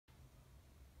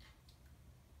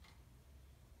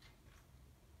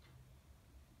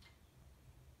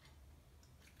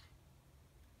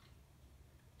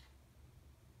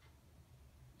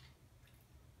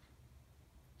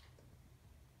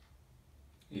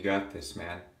You got this,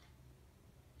 man.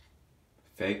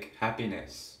 Fake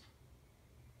happiness.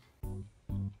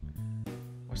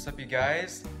 What's up, you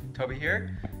guys? Toby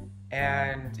here.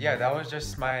 And yeah, that was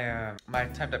just my my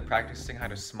attempt at practicing how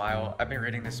to smile. I've been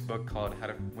reading this book called How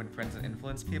to Win Friends and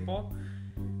Influence People.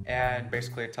 And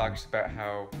basically it talks about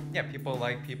how, yeah, people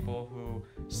like people who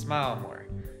smile more.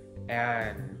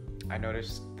 And I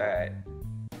noticed that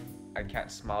I can't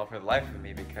smile for the life of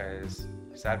me because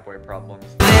sad boy problems.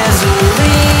 There's a reason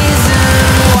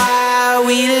why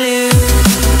we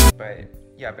lose. But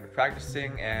yeah, I've been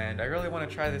practicing and I really want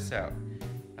to try this out.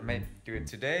 I might do it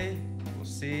today, we'll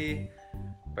see,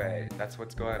 but that's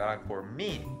what's going on for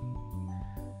me.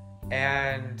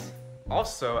 And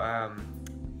also, I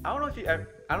don't know if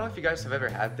you guys have ever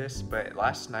had this, but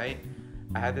last night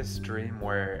I had this dream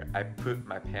where I pooped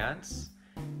my pants.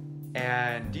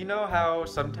 And do you know how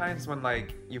sometimes when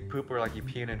like you poop or like you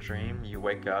pee in a dream, you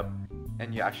wake up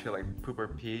and you actually like poop or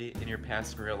pee in your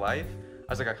pants in real life?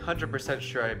 I was like 100%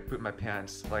 sure I pooped my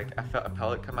pants. Like I felt a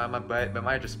pellet come out of my butt, but it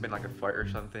might have just been like a fart or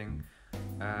something.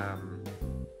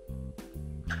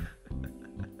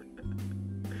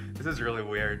 This is really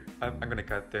weird. I'm gonna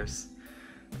cut this.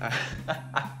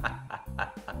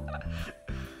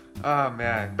 Oh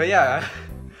man, but yeah,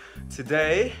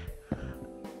 today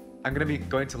I'm gonna be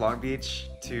going to Long Beach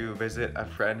to visit a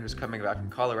friend who's coming back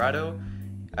from Colorado.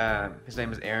 His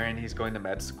name is Aaron. He's going to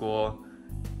med school.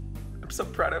 I'm so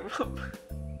proud of him.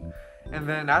 And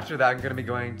then after that, I'm gonna be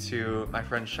going to my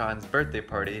friend Sean's birthday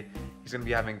party. He's gonna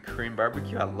be having Korean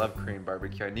barbecue. I love Korean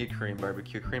barbecue. I need Korean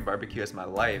barbecue. Korean barbecue is my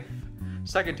life.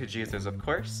 Second to Jesus, of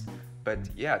course. But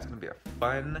yeah, it's gonna be a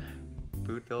fun,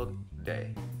 food-filled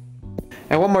day.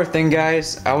 And one more thing,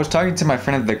 guys. I was talking to my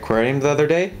friend at the aquarium the other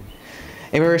day,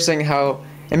 and we were saying how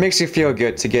it makes you feel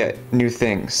good to get new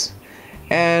things.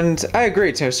 And I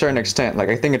agree to a certain extent. Like,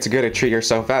 I think it's good to treat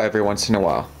yourself out every once in a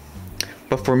while.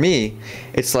 But for me,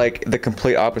 it's like the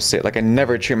complete opposite. Like, I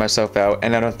never treat myself out,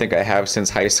 and I don't think I have since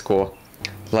high school.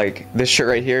 Like, this shirt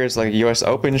right here is like a US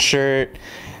Open shirt.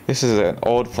 This is an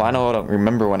old flannel I don't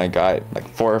remember when I got it, like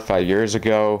 4 or 5 years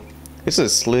ago. This is a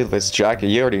sleeveless jacket.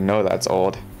 You already know that's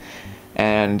old.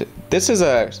 And this is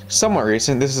a somewhat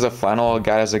recent. This is a flannel I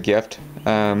got as a gift.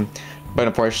 But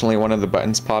unfortunately one of the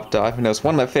buttons popped off, and it was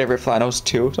one of my favorite flannels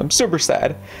too, so I'm super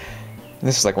sad. And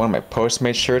this is like one of my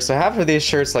Postmates shirts. So half of these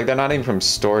shirts, like, they're not even from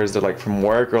stores, they're like from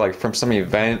work or like from some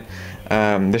event.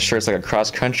 This shirt's like a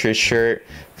cross-country shirt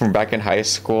from back in high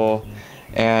school.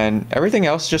 And everything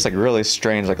else is just like really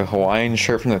strange, like a Hawaiian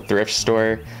shirt from the thrift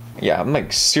store. Yeah, I'm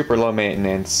like super low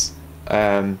maintenance.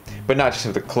 But not just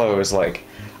with the clothes. Like,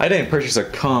 I didn't purchase a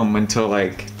comb until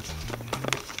like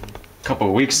a couple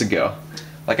of weeks ago.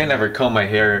 Like, I never comb my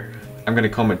hair. I'm gonna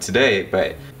comb it today,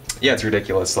 but yeah, it's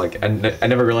ridiculous. Like, I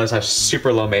never realized how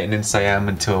super low maintenance I am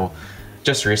until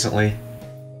just recently.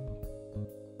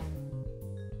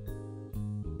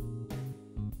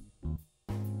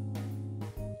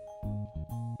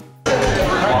 Yeah,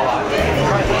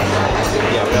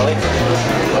 really?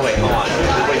 Oh wait, hold on.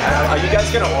 Wait, are you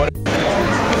guys gonna order?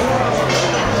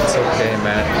 It's okay,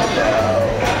 Matt.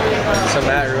 So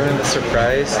Matt ruined the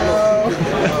surprise.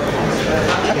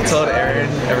 He told Aaron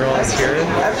everyone's here.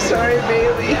 I'm sorry,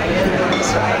 Bailey. I'm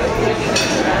sorry.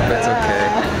 That's okay.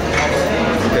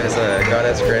 Because God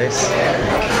has grace.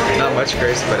 Not much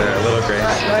grace, but a little grace.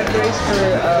 Not grace for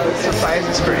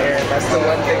surprises for Aaron. That's the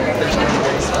one thing that there's no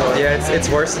grace for. Yeah, it's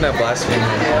worse than a blasphemy.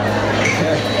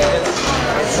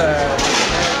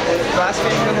 It's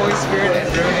blaspheming the Holy Spirit and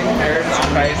ruining Aaron's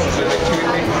surprises are the two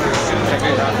things that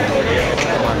could not be forgiven.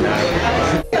 Come on, man.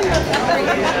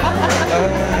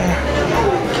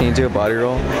 Can you do a body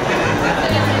roll?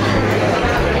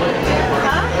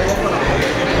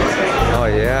 Oh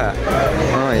yeah.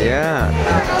 Oh yeah.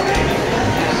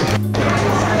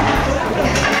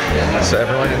 So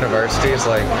everyone in university is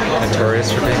like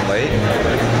notorious for being late.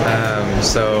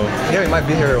 So yeah, we might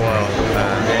be here a while.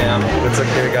 Looks like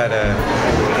we got a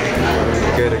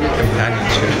good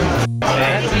companionship.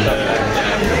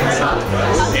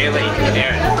 Bailey,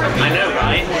 Aaron. I know,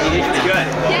 right? It's good.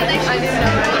 I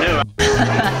know.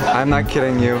 I'm not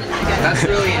kidding you. That's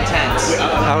really intense.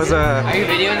 I was Are you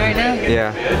videoing right now?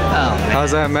 yeah. Oh. I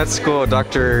was at med school,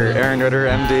 Dr. Aaron Ritter,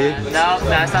 MD. No,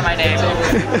 that's not my name.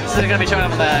 This is gonna be showing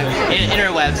up on the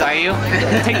interwebs, are you?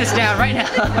 Take this down right now.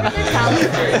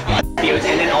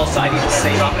 And then also I need to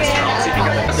save up this channel.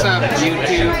 What's up,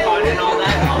 YouTube? And all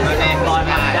that.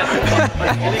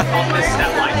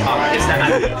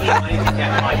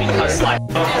 Because like,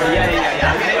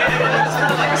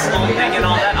 like a small thing and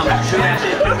all that. I'm sure that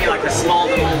shit could be like a small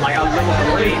little, like a little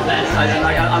parade that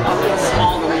like a little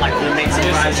small little like roommates and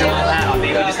all that. Or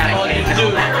maybe just had a cake and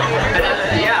all that.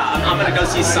 But yeah.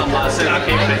 see some certain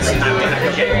favorites and that way.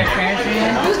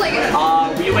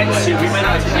 We went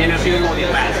out to dinner, feeling all the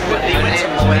best, but they went to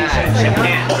Malaysia and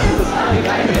Japan.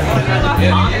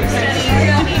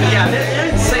 Yeah,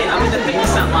 they're insane. I mean, the thing is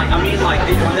that, like,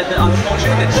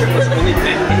 unfortunately, the trip was only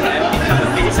meant because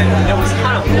of things, and it was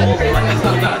kind of all like the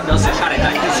whole does to try to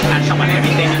just catch up on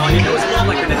everything. You know, it was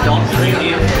more like an adult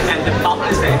reunion, and the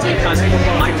problem is that it's because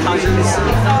my cousins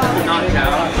do not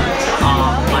know.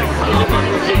 Like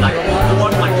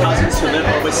one of my cousins who live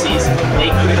overseas,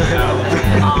 they couldn't go.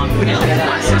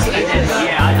 My sister,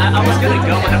 I was gonna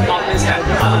go, but the problem is that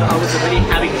I was already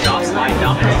having jobs lined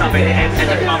up and stuff, and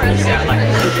the problem is that like a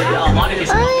lot of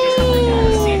these companies come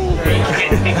overseas, you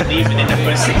can't take leave within the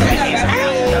first 60 days.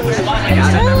 Which is why I just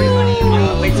said everybody,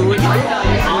 wait till we try to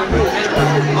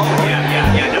oh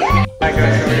yeah. No.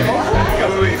 Go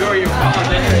where you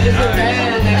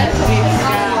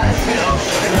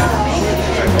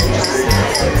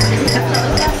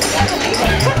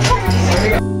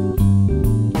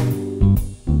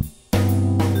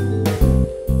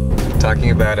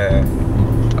Talking about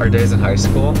our days in high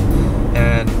school,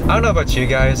 and I don't know about you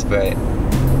guys, but I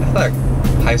feel like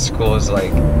high school is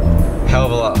like a hell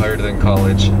of a lot harder than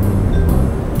college.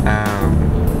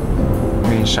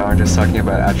 Me and Sean are just talking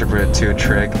about Algebra 2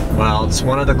 trig. Well, it's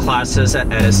one of the classes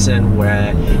at Edison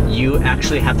where you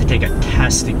actually have to take a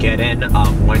test to get in.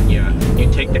 When you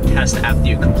take the test after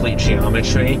you complete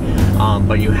geometry,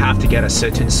 but you have to get a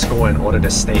certain score in order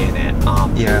to stay in it.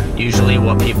 Usually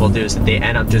what people do is that they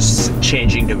end up just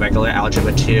changing to regular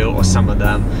Algebra 2, or some of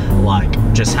them like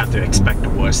just have to expect the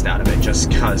worst out of it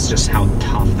just how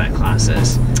tough that class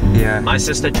is. Yeah. My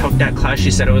sister took that class.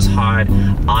 She said it was hard.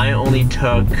 I only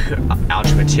took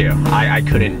Algebra 2. I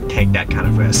couldn't take that kind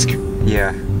of risk.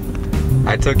 Yeah.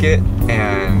 I took it,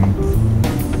 and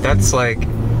that's like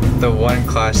the one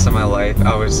class in my life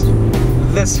I was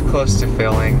this close to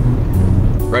failing.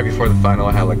 Right before the final,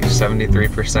 I had like a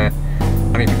 73%. I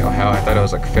don't even know how. I thought I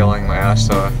was like failing my ass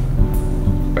off.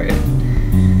 But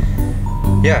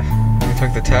yeah, I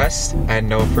took the test. I had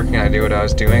no freaking idea what I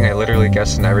was doing. I literally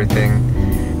guessed on everything,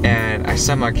 and I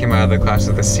somehow came out of the class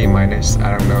with a C-.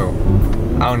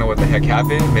 I don't know what the heck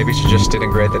happened. Maybe she just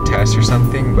didn't grade the test or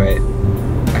something, but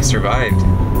I survived.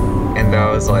 And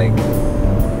that was like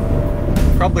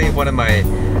probably one of my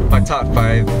top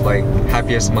 5 like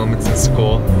happiest moments in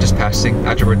school, just passing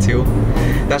Algebra 2.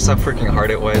 That's how freaking hard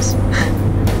it was.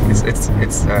 It's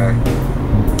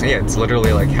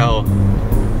literally like hell.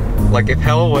 Like if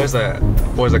hell was a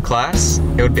class,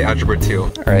 it would be Algebra 2.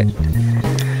 All right.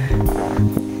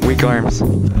 Weak arms.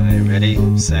 Alright, ready,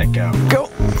 set, go. Go!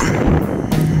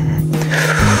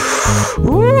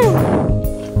 Woo!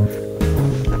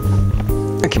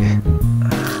 Okay.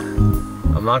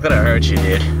 I'm not gonna hurt you,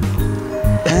 dude.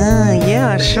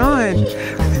 Yeah, Sean.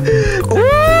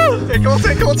 Woo!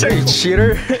 Take. You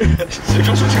cheater.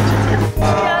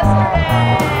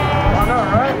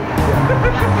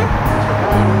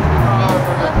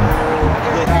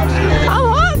 I'm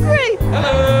hungry!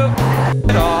 Hello!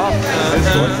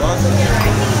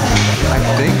 I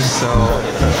think so.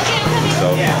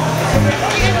 Yeah.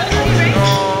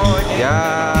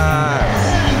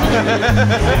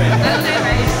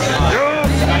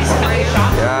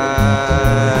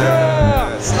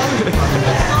 Yes.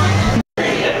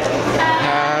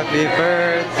 Happy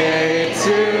birthday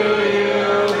to you.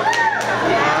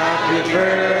 Happy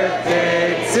birthday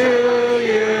to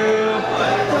you.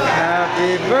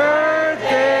 Happy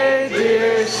birthday,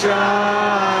 dear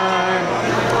Sean.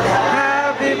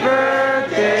 Happy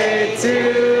birthday to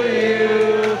you.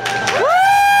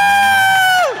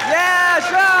 Woo! Yeah,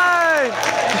 Sean!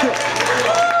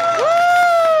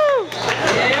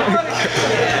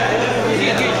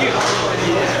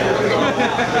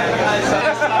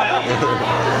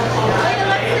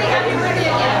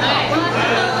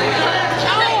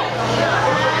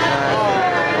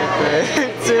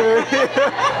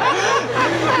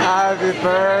 Happy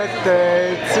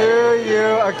birthday to you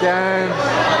again.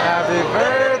 Happy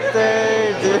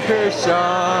birthday, dear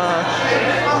Sean.